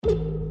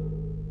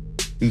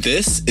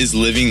This is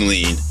Living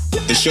Lean,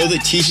 the show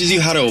that teaches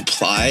you how to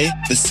apply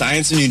the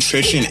science of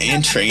nutrition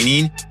and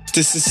training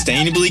to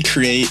sustainably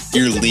create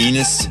your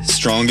leanest,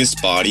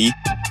 strongest body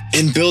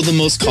and build the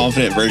most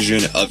confident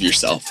version of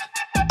yourself.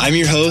 I'm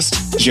your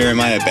host,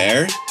 Jeremiah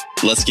Bear.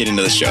 Let's get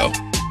into the show.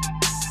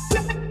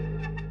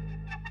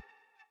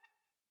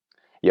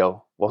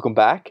 Yo, welcome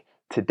back.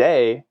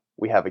 Today,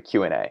 we have a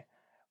Q&A.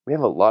 We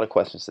have a lot of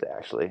questions today,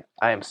 actually.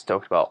 I am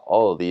stoked about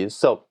all of these.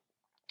 So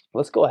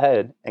let's go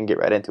ahead and get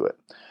right into it.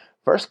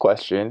 First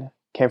question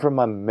came from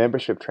my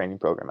membership training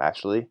program,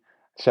 actually.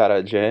 Shout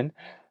out Jen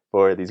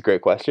for these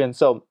great questions.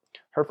 So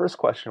her first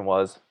question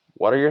was,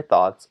 what are your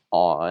thoughts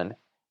on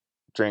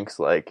drinks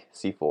like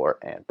C4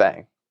 and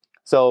Bang?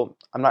 So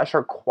I'm not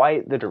sure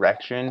quite the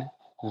direction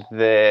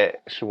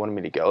that she wanted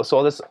me to go. So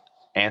I'll just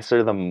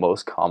answer the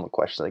most common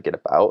questions I get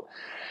about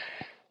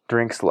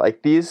drinks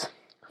like these.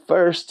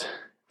 First,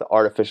 the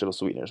artificial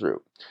sweeteners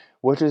route,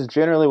 which is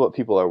generally what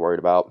people are worried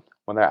about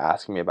when they're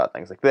asking me about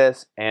things like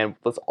this. And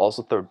let's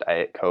also throw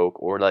Diet Coke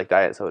or like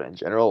diet soda in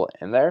general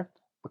in there,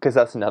 because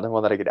that's another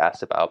one that I get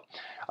asked about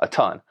a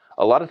ton.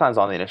 A lot of times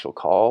on the initial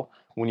call,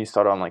 when you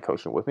start online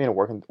coaching with me and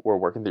we're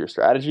working through your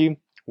strategy,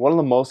 one of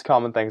the most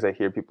common things I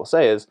hear people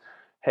say is,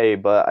 hey,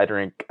 but I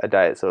drink a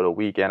diet soda a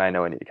week and I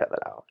know I need to cut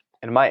that out.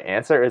 And my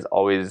answer is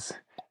always,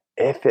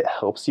 if it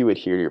helps you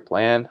adhere to your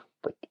plan,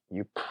 like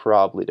you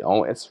probably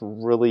don't. It's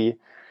really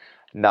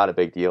not a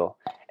big deal,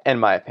 in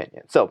my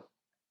opinion. So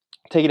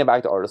taking it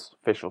back to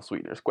artificial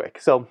sweeteners quick.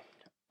 So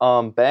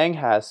Bang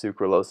has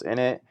sucralose in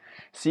it.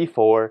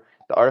 C4,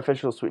 the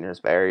artificial sweeteners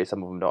vary.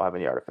 Some of them don't have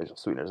any artificial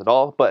sweeteners at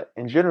all. But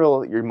in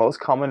general, your most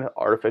common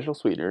artificial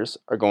sweeteners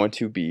are going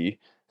to be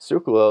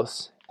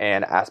sucralose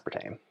and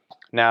aspartame.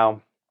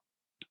 Now,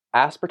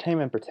 aspartame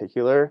in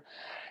particular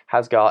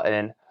has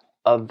gotten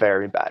a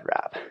very bad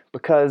rap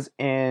because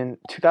in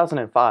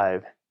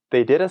 2005,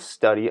 they did a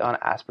study on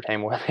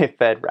aspartame where they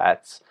fed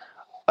rats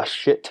a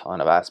shit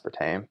ton of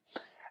aspartame.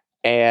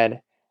 And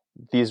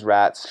these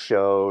rats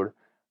showed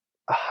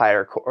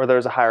there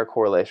was a higher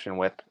correlation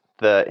with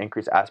the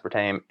increased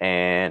aspartame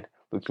and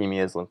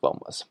leukemias,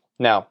 lymphomas.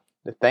 Now,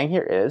 the thing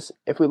here is,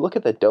 if we look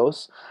at the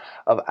dose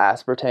of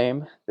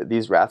aspartame that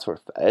these rats were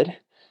fed,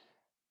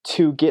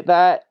 to get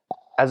that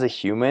as a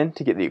human,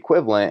 to get the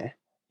equivalent,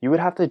 you would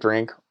have to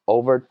drink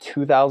over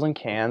 2,000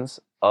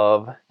 cans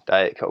of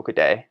Diet Coke a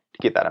day to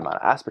get that amount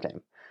of aspartame.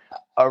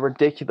 A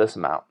ridiculous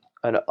amount,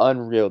 an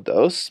unreal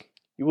dose.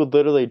 You would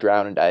literally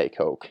drown in Diet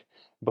Coke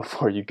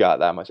before you got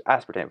that much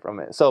aspartame from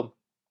it. So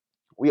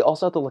we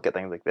also have to look at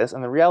things like this.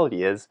 And the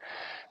reality is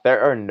there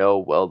are no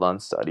well-done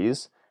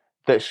studies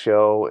that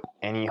show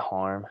any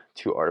harm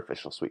to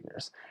artificial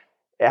sweeteners.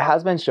 It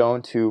has been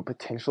shown to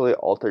potentially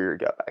alter your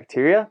gut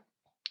bacteria,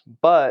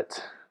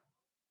 but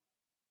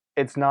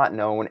it's not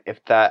known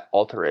if that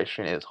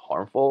alteration is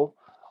harmful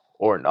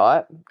or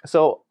not.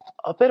 So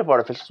a bit of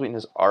artificial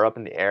sweeteners are up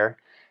in the air,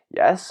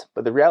 yes,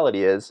 but the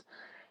reality is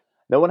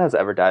no one has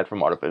ever died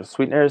from artificial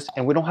sweeteners,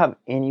 and we don't have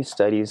any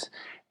studies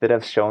that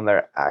have shown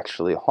they're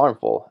actually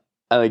harmful.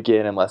 And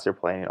again, unless you're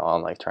planning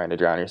on like trying to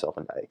drown yourself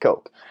in Diet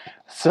Coke.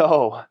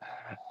 So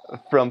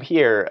from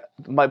here,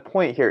 my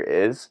point here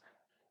is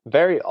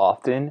very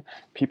often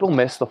people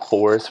miss the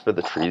forest for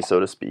the trees, so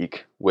to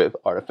speak, with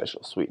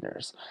artificial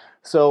sweeteners.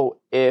 So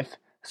if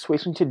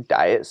switching to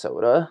diet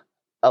soda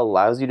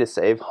allows you to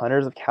save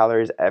hundreds of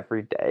calories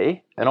every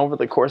day, and over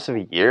the course of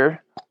a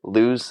year,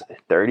 lose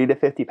 30 to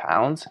 50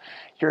 pounds,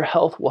 your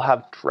health will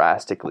have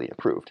drastically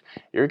improved.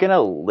 You're going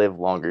to live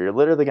longer. You're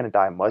literally going to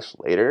die much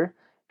later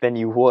than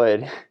you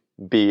would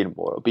being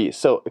more obese.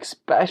 So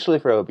especially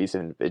for obese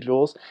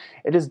individuals,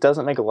 it just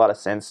doesn't make a lot of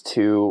sense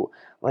to,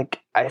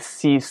 like, I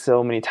see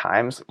so many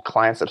times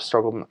clients that have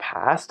struggled in the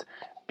past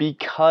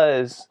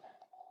because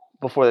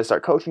before they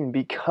start coaching,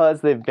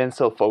 because they've been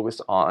so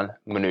focused on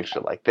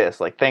minutia like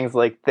this, like things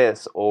like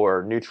this,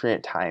 or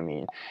nutrient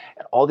timing,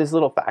 and all these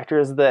little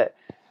factors that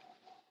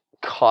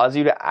cause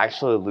you to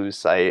actually lose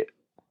sight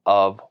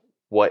of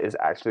what is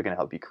actually going to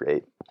help you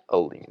create a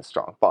lean,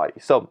 strong body.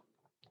 So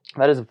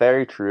that is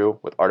very true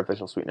with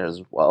artificial sweeteners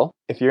as well.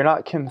 If you're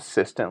not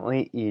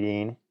consistently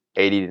eating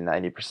 80 to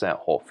 90%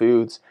 whole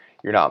foods,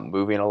 you're not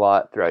moving a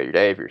lot throughout your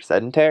day if you're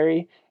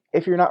sedentary,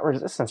 if you're not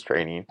resistance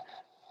training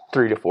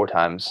 3 to 4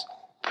 times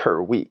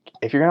per week,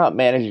 if you're not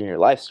managing your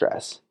life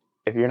stress,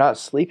 if you're not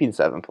sleeping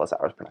 7+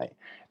 hours per night,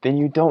 then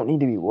you don't need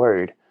to be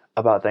worried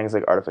about things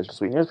like artificial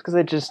sweeteners because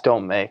they just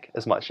don't make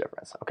as much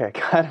difference. Okay,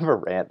 kind of a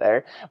rant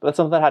there, but that's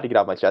something I had to get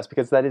off my chest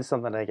because that is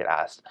something I get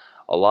asked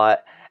a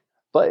lot.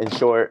 But in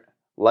short,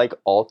 like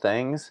all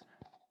things,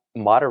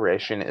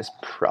 moderation is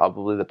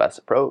probably the best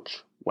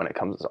approach when it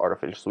comes to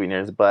artificial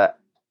sweeteners, but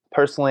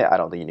personally, I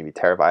don't think you need to be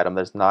terrified of them.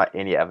 There's not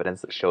any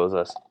evidence that shows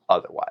us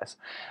otherwise.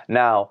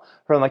 Now,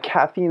 from a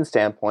caffeine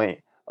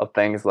standpoint of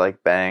things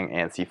like Bang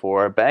and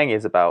C4, Bang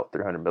is about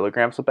 300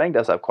 milligrams, so Bang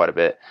does have quite a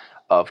bit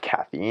of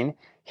caffeine.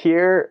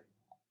 Here,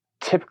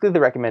 typically the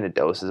recommended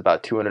dose is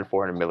about 200 to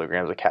 400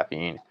 milligrams of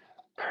caffeine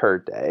per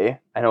day.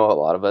 I know a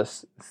lot of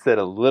us sit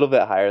a little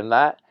bit higher than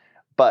that,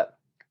 but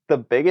the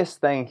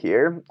biggest thing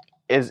here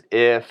is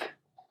if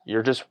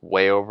you're just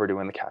way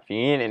overdoing the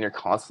caffeine and you're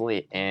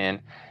constantly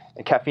in.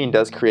 And caffeine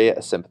does create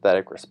a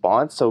sympathetic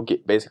response. So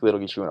basically,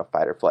 it'll get you in a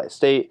fight or flight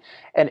state.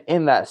 And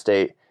in that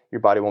state, your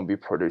body won't be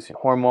producing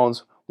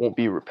hormones, won't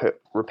be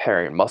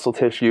repairing muscle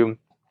tissue.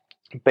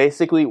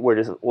 Basically,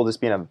 we'll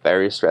just be in a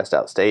very stressed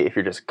out state if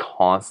you're just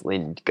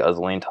constantly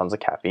guzzling tons of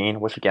caffeine,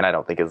 which again, I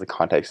don't think is the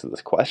context of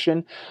this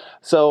question.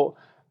 So,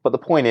 but the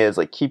point is,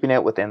 like, keeping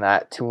it within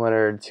that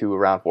 200 to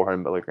around 400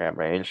 milligram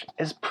range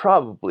is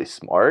probably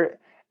smart.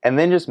 And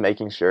then just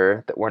making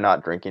sure that we're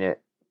not drinking it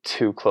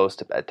too close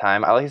to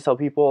bedtime. I like to tell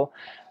people,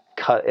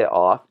 cut it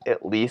off at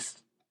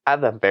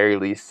the very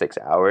least 6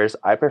 hours.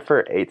 I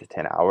prefer 8 to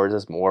 10 hours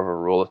as more of a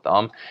rule of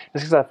thumb,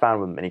 just because I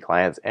found with many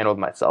clients and with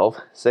myself,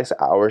 6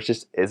 hours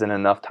just isn't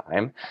enough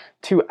time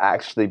to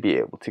actually be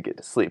able to get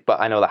to sleep. But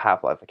I know the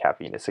half-life of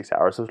caffeine is 6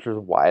 hours, which is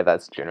why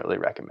that's generally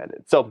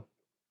recommended. So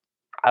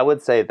I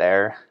would say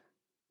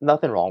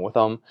nothing wrong with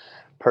them.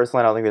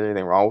 Personally, I don't think there's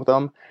anything wrong with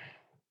them,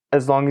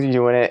 as long as you're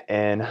doing it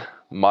in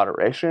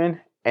moderation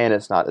and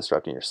it's not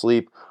disrupting your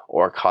sleep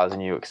or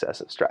causing you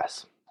excessive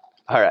stress.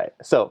 All right,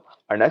 so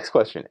our next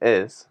question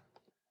is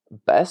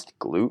best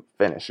glute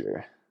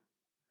finisher.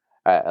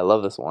 All right, I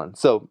love this one.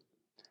 So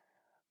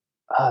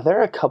there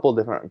are a couple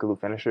different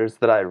glute finishers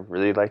that I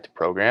really like to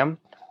program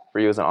for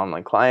you as an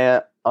online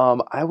client.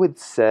 I would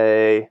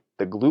say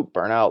the glute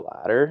burnout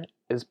ladder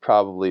is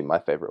probably my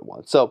favorite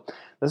one. So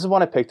this is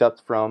one I picked up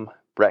from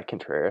Brett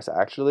Contreras,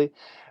 actually.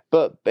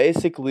 But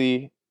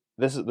basically,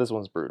 this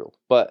one's brutal.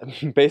 But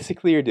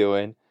basically, you're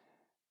doing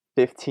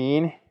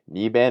 15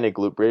 knee banded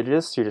glute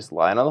bridges. So you're just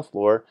lying on the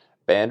floor,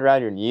 band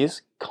around your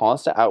knees,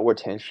 constant outward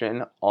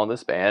tension on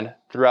this band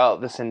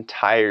throughout this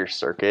entire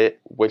circuit,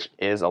 which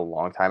is a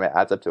long time. It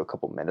adds up to a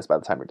couple minutes by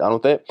the time you're done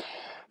with it.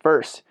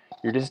 First,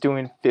 you're just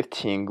doing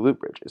 15 glute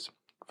bridges.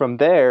 From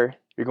there,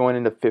 you're going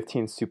into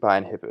 15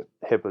 supine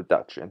hip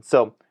abduction.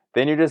 So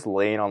then you're just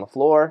laying on the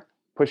floor,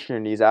 pushing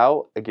your knees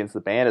out against the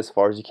band as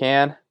far as you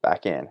can,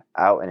 back in,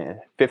 out and in.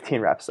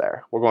 15 reps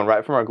there. We're going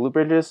right from our glute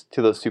bridges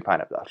to those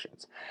supine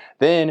abductions.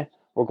 Then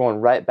we're going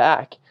right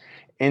back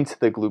into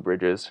the glute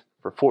bridges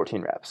for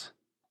 14 reps.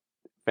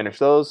 Finish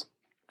those,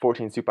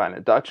 14 supine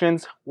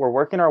abductions. We're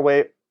working our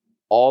way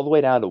all the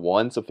way down to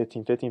 1. So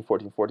 15, 15,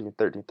 14, 14,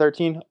 13,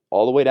 13,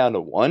 all the way down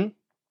to 1.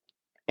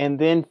 And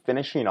then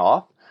finishing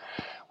off,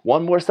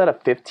 one more set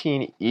of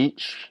 15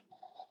 each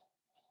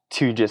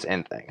to just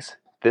end things.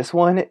 This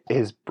one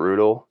is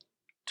brutal.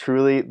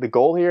 Truly, the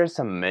goal here is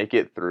to make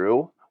it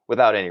through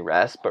without any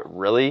rest, but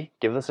really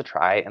give this a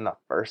try. And the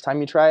first time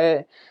you try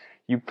it,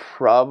 you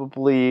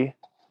probably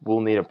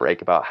will need a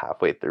break about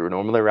halfway through.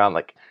 Normally around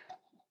like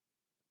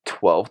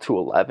 12 to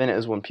 11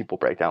 is when people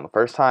break down the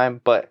first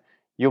time, but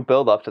you'll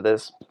build up to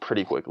this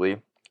pretty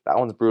quickly. That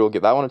one's brutal.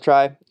 Give that one a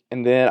try.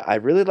 And then I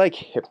really like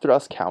hip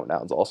thrust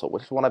countdowns also,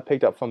 which is one I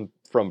picked up from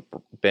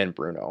Ben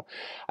Bruno.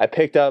 I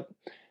picked up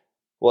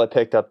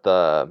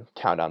the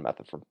countdown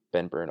method from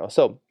Ben Bruno.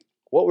 So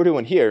what we're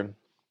doing here,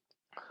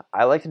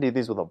 I like to do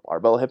these with a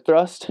barbell hip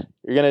thrust.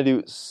 You're going to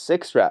do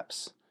 6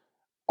 reps.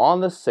 On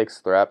the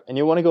 6th rep, and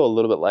you want to go a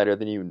little bit lighter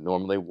than you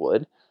normally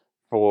would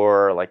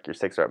for like your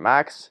 6 rep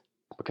max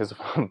because of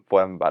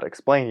what I'm about to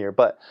explain here.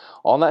 But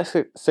on that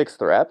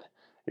 6th rep,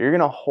 you're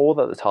going to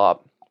hold at the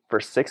top for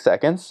 6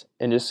 seconds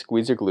and just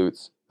squeeze your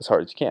glutes as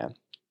hard as you can.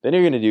 Then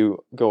you're going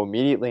to go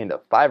immediately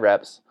into 5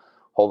 reps,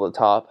 hold at the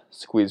top,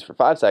 squeeze for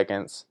 5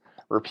 seconds,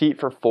 repeat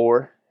for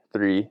 4,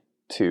 3,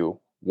 2,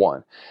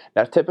 1.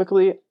 Now,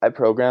 typically, I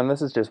program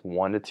this as just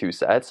 1 to 2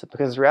 sets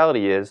because the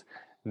reality is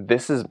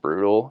this is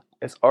brutal.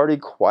 It's already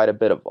quite a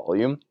bit of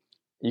volume.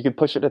 You could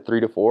push it to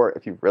 3 to 4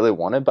 if you really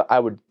wanted, but I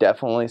would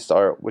definitely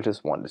start with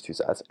just 1 to 2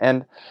 sets.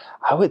 And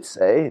I would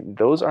say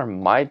those are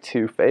my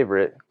 2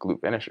 favorite glute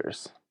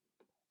finishers.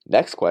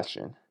 Next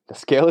question. The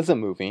scale isn't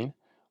moving.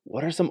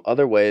 What are some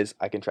other ways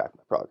I can track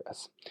my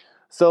progress?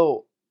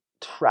 So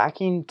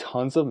tracking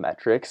tons of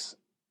metrics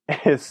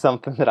is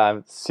something that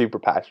I'm super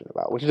passionate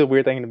about, which is a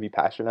weird thing to be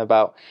passionate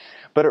about,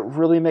 but it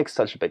really makes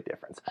such a big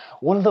difference.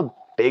 One of the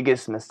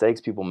biggest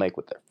mistakes people make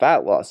with their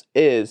fat loss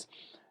is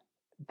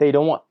they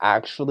don't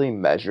actually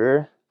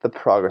measure the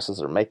progresses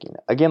they're making.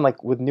 Again,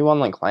 like with new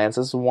online clients,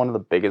 this is one of the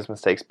biggest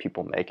mistakes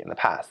people make in the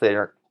past.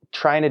 They're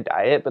trying to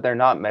diet, but they're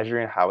not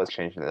measuring how it's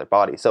changing their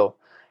body. So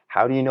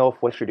how do you know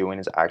if what you're doing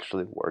is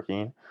actually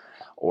working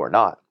or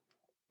not?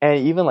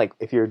 And even like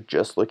if you're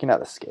just looking at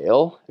the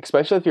scale,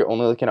 especially if you're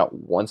only looking at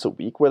once a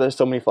week where there's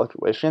so many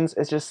fluctuations,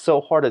 it's just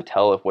so hard to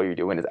tell if what you're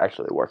doing is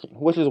actually working,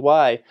 which is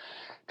why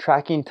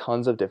tracking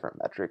tons of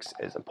different metrics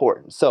is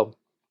important. So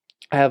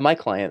I have my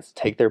clients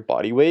take their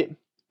body weight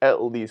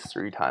at least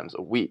 3 times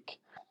a week.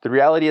 The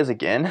reality is,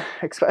 again,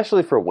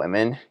 especially for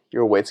women,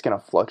 your weight's going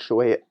to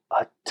fluctuate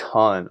a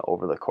ton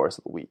over the course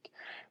of the week.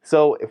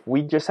 So if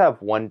we just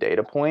have one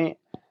data point,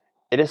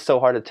 it is so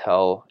hard to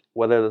tell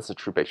whether that's a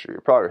true picture of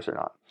your progress or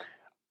not.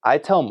 I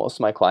tell most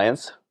of my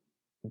clients,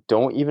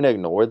 don't even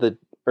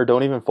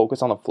don't even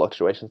focus on the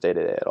fluctuations day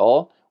to day at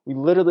all. We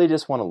literally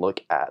just want to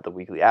look at the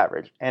weekly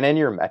average. And in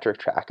your metric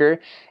tracker,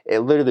 it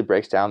literally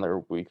breaks down their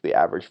weekly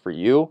average for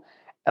you.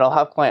 And I'll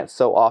have clients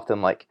so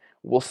often like,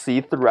 we'll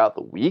see throughout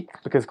the week,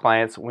 because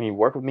clients, when you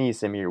work with me, you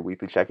send me your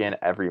weekly check-in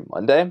every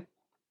Monday.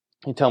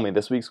 You tell me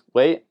this week's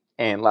weight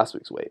and last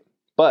week's weight.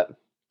 But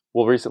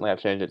we'll recently have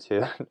changed it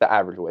to the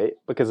average weight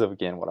because of,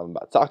 again, what I'm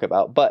about to talk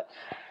about. But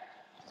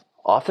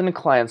often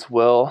clients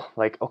will,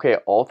 like, okay,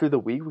 all through the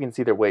week, we can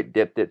see their weight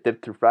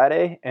dip through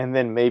Friday, and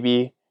then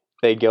maybe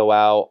they go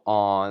out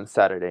on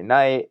Saturday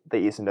night, they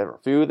eat some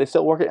different food, they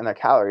still work it in their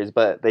calories,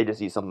 but they just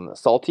eat something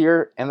that's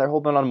saltier, and they're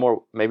holding on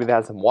more, maybe they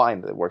had some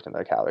wine that worked in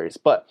their calories,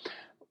 but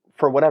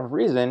for whatever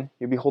reason,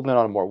 you'll be holding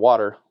on to more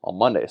water on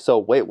Monday, so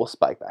weight will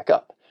spike back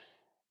up.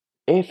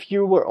 If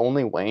you were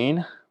only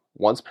weighing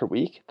once per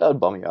week, that would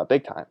bum you out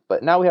big time,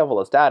 but now we have all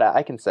this data,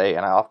 I can say,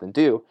 and I often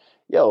do,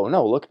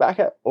 look back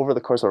at over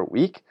the course of a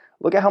week,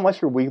 look at how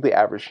much your weekly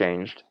average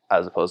changed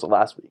as opposed to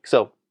last week.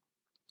 So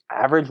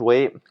average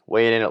weight,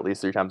 weighing in at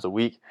least 3 times a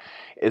week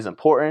is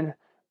important.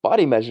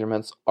 Body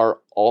measurements are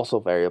also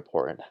very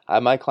important. I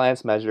have my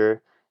clients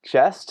measure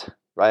chest,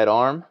 right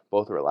arm,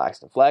 both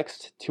relaxed and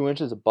flexed, 2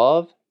 inches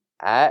above,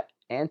 at,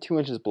 and 2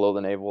 inches below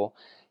the navel,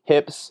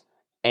 hips,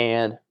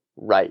 and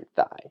right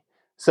thigh.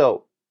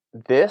 So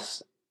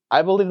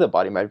I believe the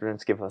body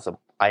measurements give us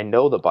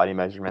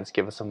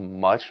a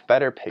much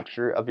better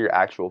picture of your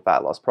actual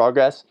fat loss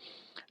progress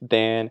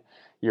than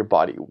your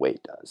body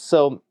weight does.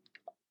 So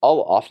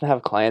I'll often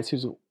have clients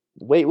whose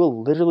weight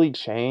will literally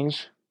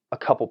change a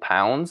couple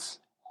pounds,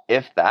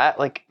 if that.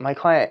 Like my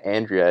client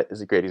Andrea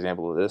is a great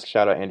example of this.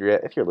 Shout out Andrea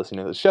if you're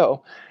listening to the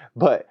show.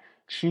 But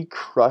she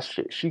crushed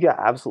it. She got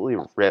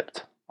absolutely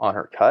ripped on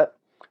her cut.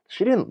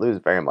 She didn't lose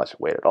very much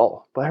weight at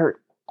all, but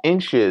her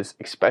inches,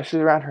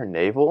 especially around her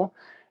navel,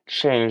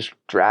 changed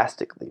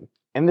drastically.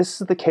 And this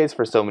is the case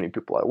for so many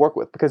people I work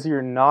with, because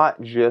you're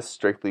not just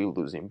strictly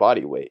losing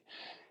body weight.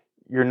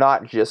 You're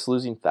not just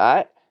losing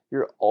fat,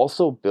 you're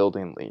also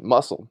building lean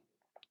muscle.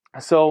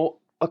 So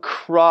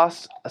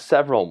across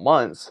several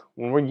months,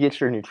 when we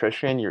get your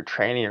nutrition, your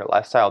training, your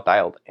lifestyle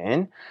dialed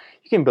in,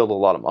 you can build a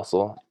lot of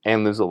muscle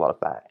and lose a lot of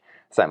fat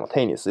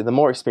simultaneously. The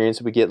more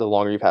experience we get, the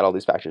longer you've had all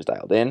these factors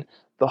dialed in,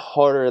 the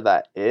harder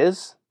that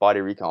is, body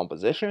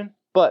recomposition,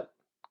 but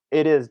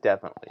it is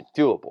definitely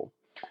doable.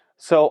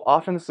 So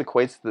often this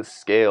equates to the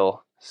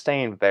scale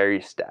staying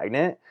very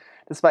stagnant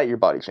despite your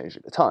body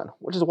changing a ton,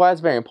 which is why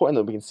it's very important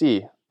that we can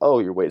see,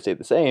 your weight stayed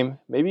the same,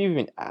 maybe you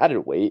even added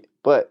weight,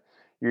 but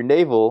your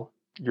navel,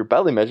 your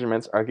belly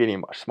measurements are getting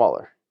much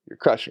smaller. You're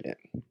crushing it.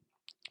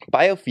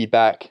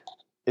 Biofeedback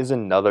is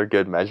another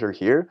good measure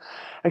here,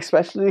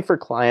 especially for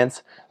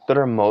clients that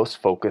are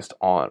most focused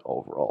on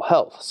overall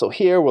health. So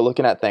here we're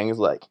looking at things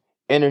like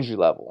energy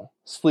level,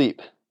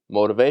 sleep,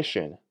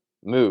 motivation,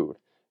 mood,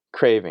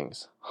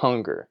 cravings,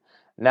 hunger.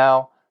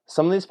 Now,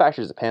 some of these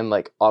factors depend,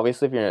 like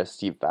obviously if you're in a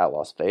steep fat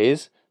loss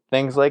phase,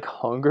 things like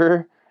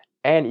hunger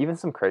and even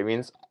some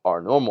cravings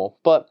are normal.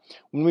 But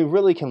when we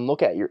really can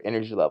look at your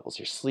energy levels,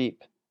 your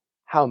sleep,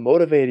 how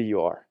motivated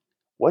you are,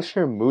 what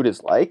your mood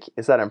is like,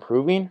 is that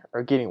improving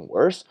or getting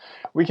worse?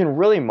 We can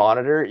really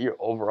monitor your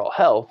overall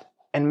health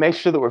and make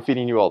sure that we're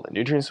feeding you all the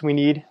nutrients we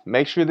need,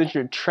 make sure that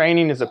your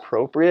training is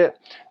appropriate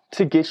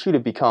to get you to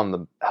become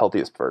the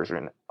healthiest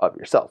version of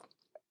yourself.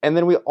 And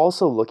then we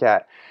also look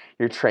at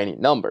your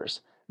training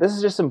numbers. This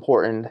is just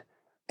important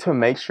to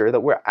make sure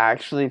that we're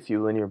actually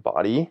fueling your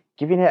body,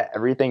 giving it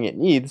everything it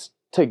needs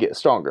to get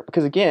stronger.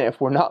 Because again,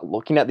 if we're not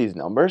looking at these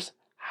numbers,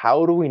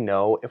 how do we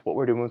know if what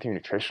we're doing with your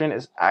nutrition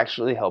is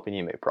actually helping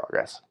you make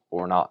progress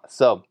or not?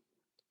 So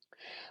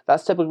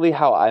that's typically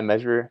how I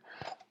measure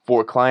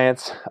for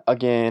clients.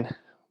 Again,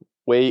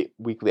 weight,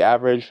 weekly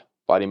average,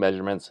 body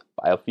measurements,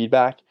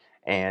 biofeedback,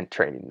 and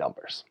training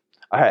numbers.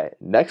 All right,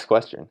 next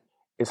question.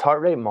 Is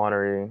heart rate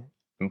monitoring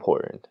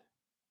important?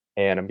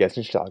 And I'm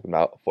guessing she's talking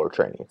about for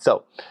training.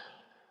 So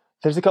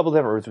there's a couple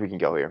different routes we can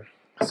go here.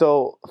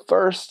 So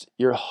first,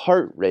 your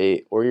heart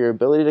rate, or your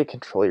ability to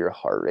control your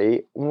heart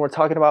rate, when we're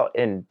talking about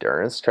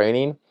endurance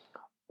training,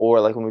 or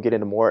like when we get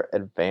into more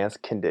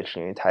advanced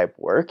conditioning type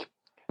work,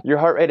 your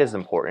heart rate is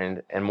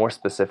important, and more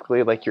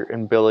specifically, like your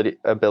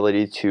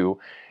ability to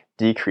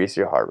decrease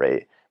your heart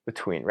rate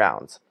between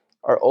rounds.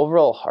 Our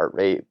overall heart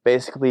rate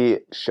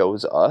basically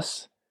shows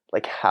us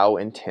like how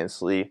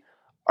intensely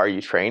are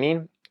you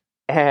training,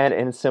 and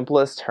in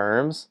simplest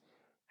terms,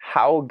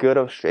 how good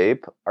of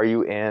shape are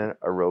you in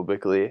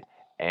aerobically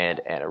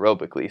and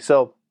anaerobically.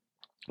 So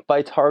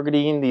by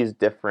targeting these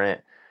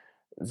different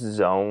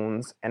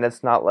zones, and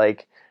it's not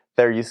like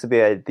there used to be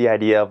the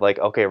idea of like,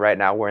 okay, right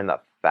now we're in the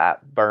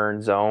fat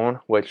burn zone,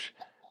 which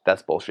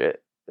that's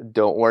bullshit.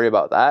 Don't worry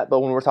about that.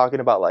 But when we're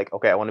talking about like,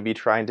 okay, I want to be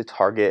trying to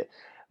target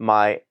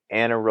my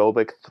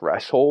anaerobic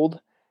threshold,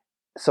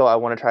 so I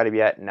want to try to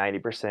be at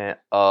 90%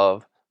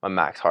 of my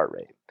max heart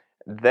rate.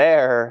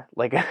 There,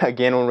 like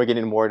again, when we're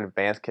getting more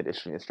advanced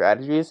conditioning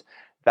strategies,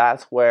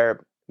 that's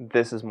where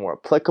this is more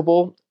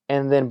applicable.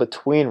 And then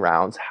between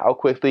rounds, how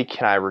quickly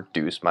can I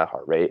reduce my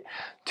heart rate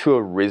to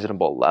a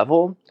reasonable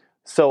level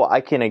so I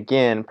can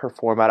again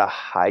perform at a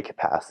high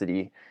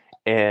capacity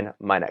in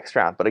my next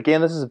round. But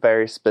again, this is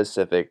very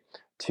specific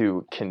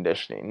to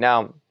conditioning.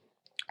 Now,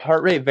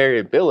 heart rate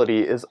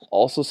variability is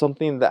also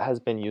something that has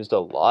been used a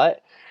lot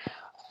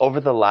over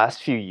the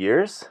last few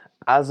years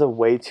as a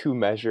way to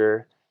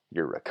measure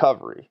your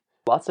recovery.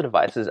 Lots of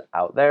devices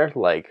out there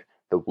like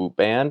the Whoop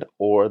Band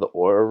or the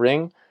Oura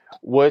Ring,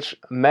 which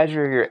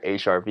measure your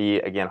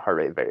HRV, again, heart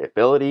rate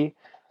variability,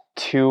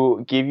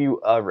 to give you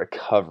a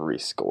recovery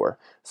score.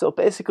 So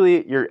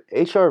basically, your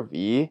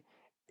HRV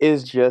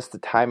is just the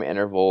time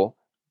interval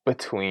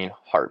between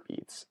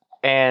heartbeats.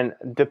 And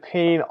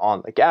depending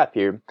on the gap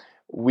here,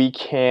 we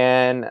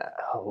can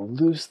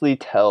loosely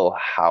tell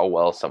how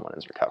well someone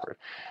has recovered.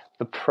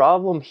 The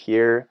problem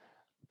here,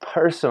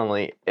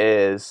 personally,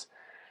 is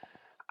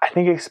I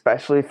think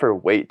especially for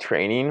weight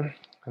training,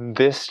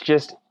 this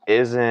just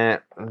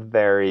isn't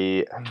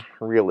very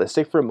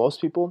realistic for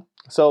most people.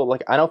 So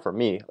like I know for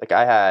me, like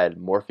I had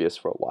Morpheus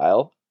for a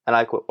while and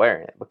I quit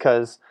wearing it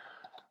because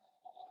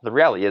the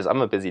reality is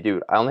I'm a busy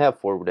dude. I only have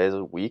 4 days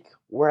a week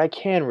where I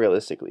can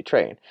realistically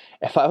train.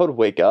 If I would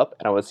wake up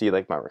and I would see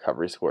like my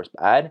recovery score is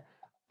bad,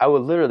 I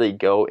would literally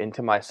go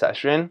into my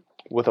session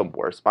with a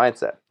worse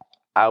mindset.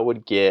 I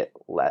would get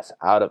less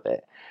out of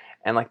it.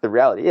 And like the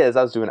reality is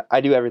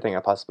I do everything I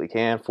possibly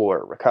can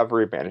for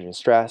recovery, managing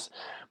stress.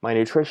 My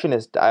nutrition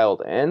is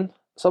dialed in.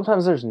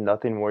 Sometimes there's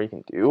nothing more you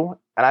can do.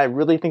 And I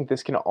really think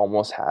this can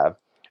almost have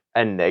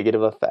a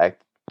negative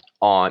effect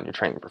on your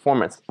training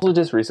performance. I was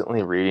just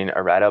recently reading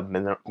a write-up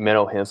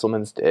Menno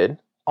Henselmans did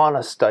on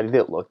a study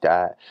that looked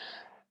at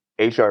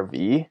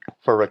HRV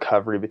for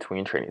recovery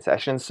between training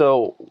sessions.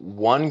 So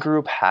one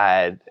group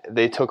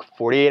they took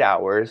 48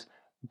 hours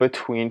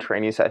between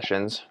training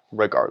sessions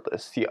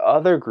regardless. The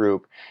other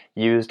group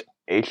used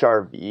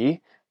HRV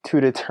to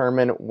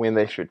determine when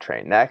they should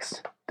train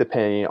next,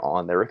 depending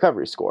on their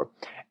recovery score.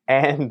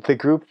 And the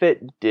group that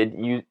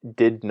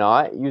did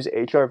not use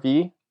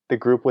HRV, the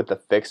group with the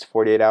fixed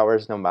 48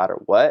 hours no matter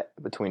what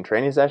between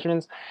training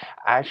sessions,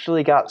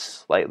 actually got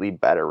slightly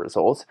better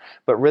results.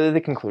 But really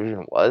the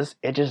conclusion was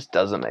it just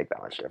doesn't make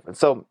that much difference.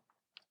 So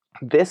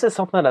this is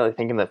something that I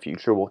think in the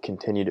future will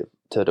continue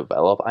to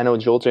develop. I know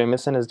Joel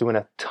Jamieson is doing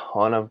a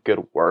ton of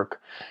good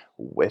work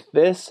with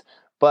this,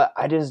 but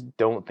I just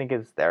don't think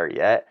it's there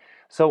yet.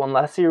 So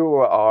unless you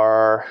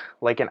are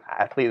like an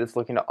athlete that's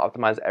looking to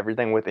optimize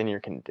everything within your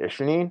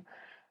conditioning,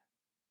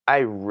 I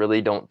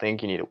really don't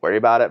think you need to worry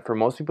about it. For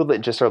most people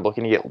that just are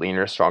looking to get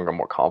leaner, stronger,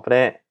 more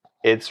confident,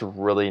 it's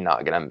really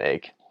not going to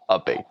make a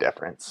big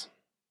difference.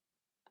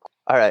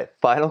 All right,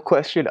 final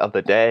question of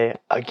the day,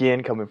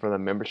 again coming from the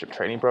membership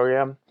training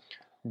program.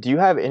 Do you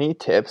have any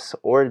tips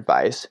or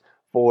advice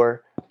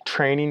for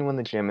training when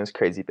the gym is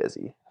crazy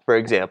busy? For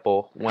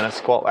example, when a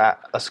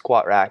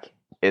squat rack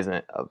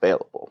isn't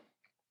available.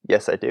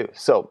 Yes, I do.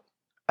 So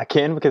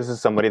again, because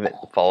as somebody that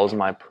follows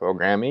my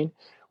programming,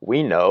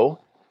 we know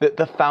that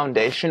the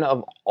foundation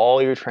of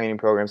all your training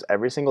programs,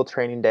 every single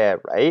training day I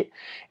write,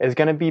 is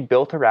going to be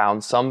built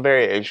around some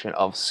variation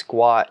of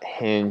squat,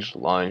 hinge,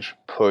 lunge,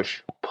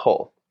 push,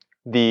 pull.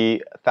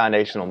 The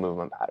foundational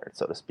movement pattern,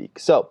 so to speak.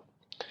 So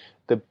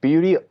the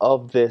beauty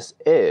of this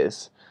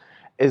is,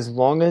 as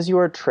long as you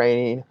are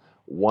training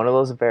one of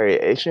those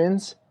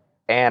variations,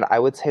 and I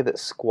would say that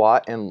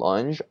squat and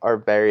lunge are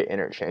very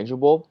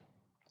interchangeable,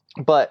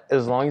 but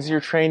as long as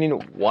you're training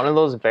one of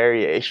those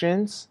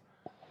variations,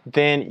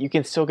 then you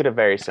can still get a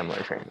very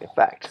similar training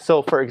effect.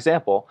 So for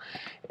example,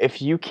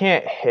 if you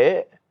can't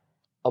hit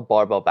a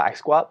barbell back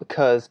squat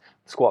because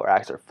squat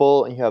racks are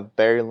full and you have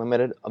very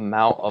limited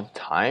amount of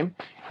time,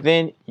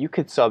 then you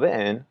could sub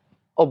in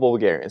a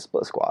Bulgarian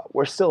split squat.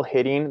 We're still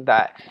hitting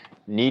that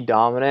knee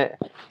dominant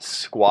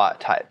squat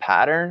type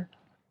pattern.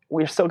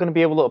 We're still going to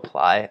be able to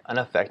apply an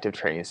effective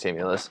training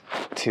stimulus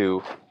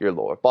to your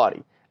lower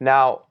body.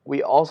 Now,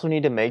 we also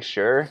need to make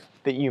sure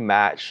that you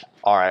match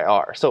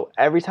RIR. So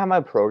every time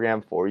I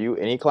program for you,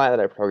 any client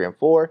that I program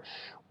for,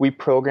 we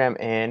program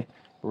in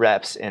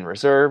reps in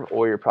reserve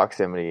or your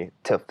proximity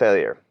to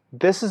failure.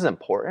 This is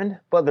important,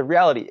 but the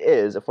reality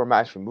is if we're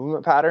matching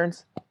movement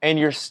patterns and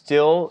you're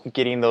still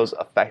getting those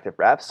effective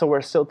reps, so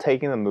we're still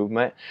taking the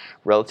movement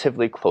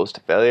relatively close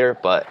to failure,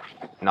 but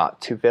not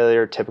to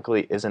failure,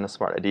 typically isn't a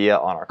smart idea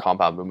on our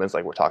compound movements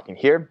like we're talking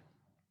here,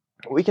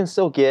 we can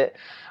still get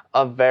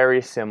a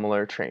very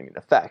similar training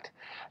effect.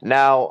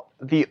 Now,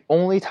 the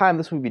only time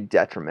this would be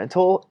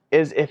detrimental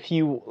is if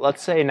you,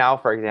 let's say now,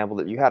 for example,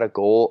 that you had a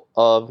goal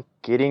of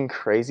getting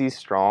crazy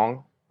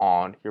strong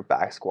on your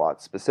back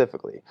squat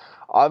specifically.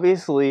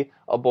 Obviously,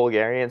 a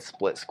Bulgarian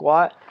split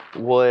squat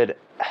would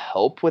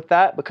help with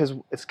that because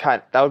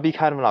that would be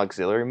kind of an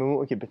auxiliary movement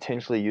we could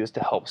potentially use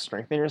to help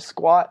strengthen your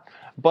squat.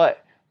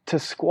 But to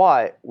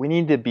squat, we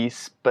need to be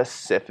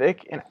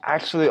specific and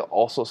actually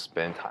also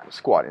spend time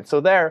squatting. So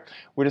there,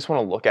 we just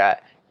want to look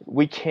at,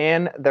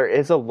 there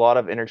is a lot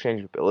of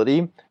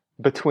interchangeability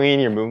between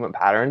your movement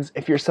patterns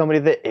if you're somebody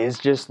that is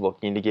just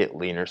looking to get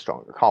leaner,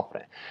 stronger,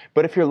 confident.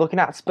 But if you're looking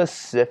at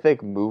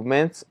specific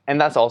movements,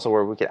 and that's also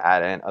where we could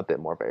add in a bit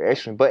more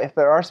variation, but if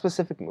there are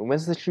specific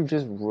movements that you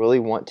just really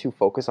want to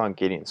focus on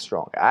getting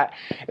strong at,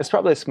 it's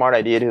probably a smart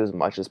idea to, as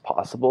much as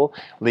possible,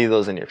 leave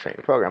those in your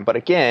training program. But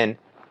again,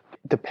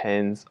 it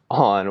depends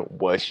on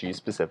what you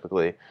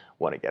specifically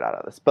want to get out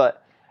of this.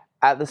 But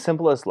at the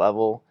simplest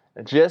level,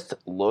 just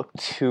look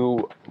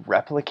to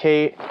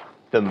replicate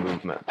the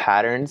movement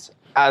patterns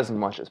as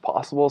much as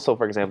possible. So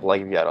for example,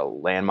 like if you had a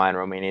landmine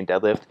Romanian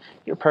deadlift,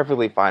 you're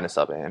perfectly fine to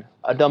sub in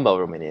a dumbbell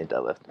Romanian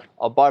deadlift,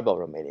 a barbell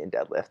Romanian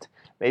deadlift,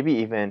 maybe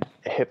even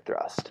a hip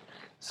thrust.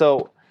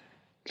 So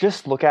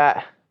just look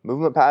at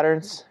movement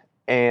patterns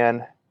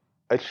and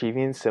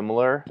achieving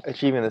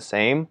the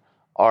same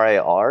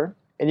RAR,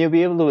 and you'll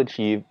be able to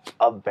achieve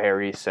a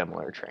very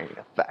similar training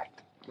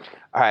effect.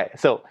 All right,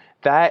 so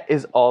that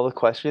is all the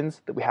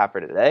questions that we have for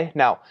today.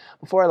 Now,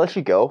 before I let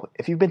you go,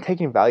 if you've been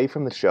taking value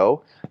from the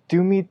show,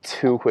 do me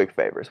 2 quick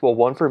favors. Well,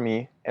 one for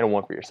me and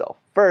one for yourself.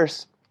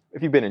 First,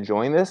 if you've been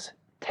enjoying this,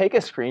 take a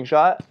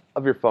screenshot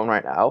of your phone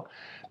right now,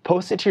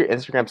 post it to your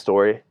Instagram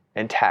story,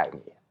 and tag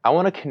me. I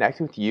want to connect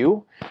with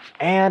you,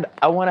 and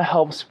I want to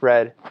help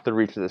spread the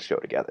reach of this show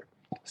together.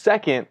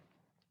 Second,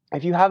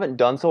 if you haven't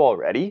done so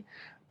already,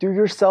 do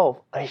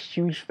yourself a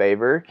huge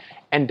favor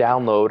and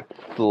download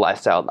the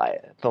Lifestyle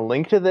Diet. The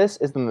link to this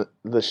is in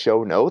the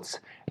show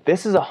notes.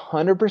 This is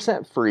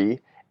 100%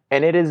 free,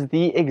 and it is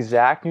the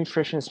exact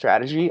nutrition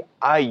strategy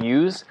I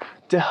use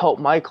to help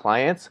my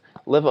clients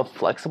live a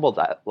flexible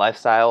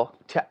lifestyle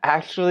to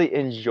actually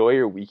enjoy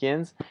your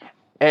weekends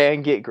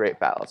and get great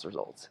fat loss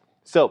results.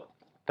 So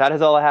that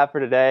is all I have for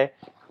today.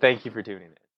 Thank you for tuning in.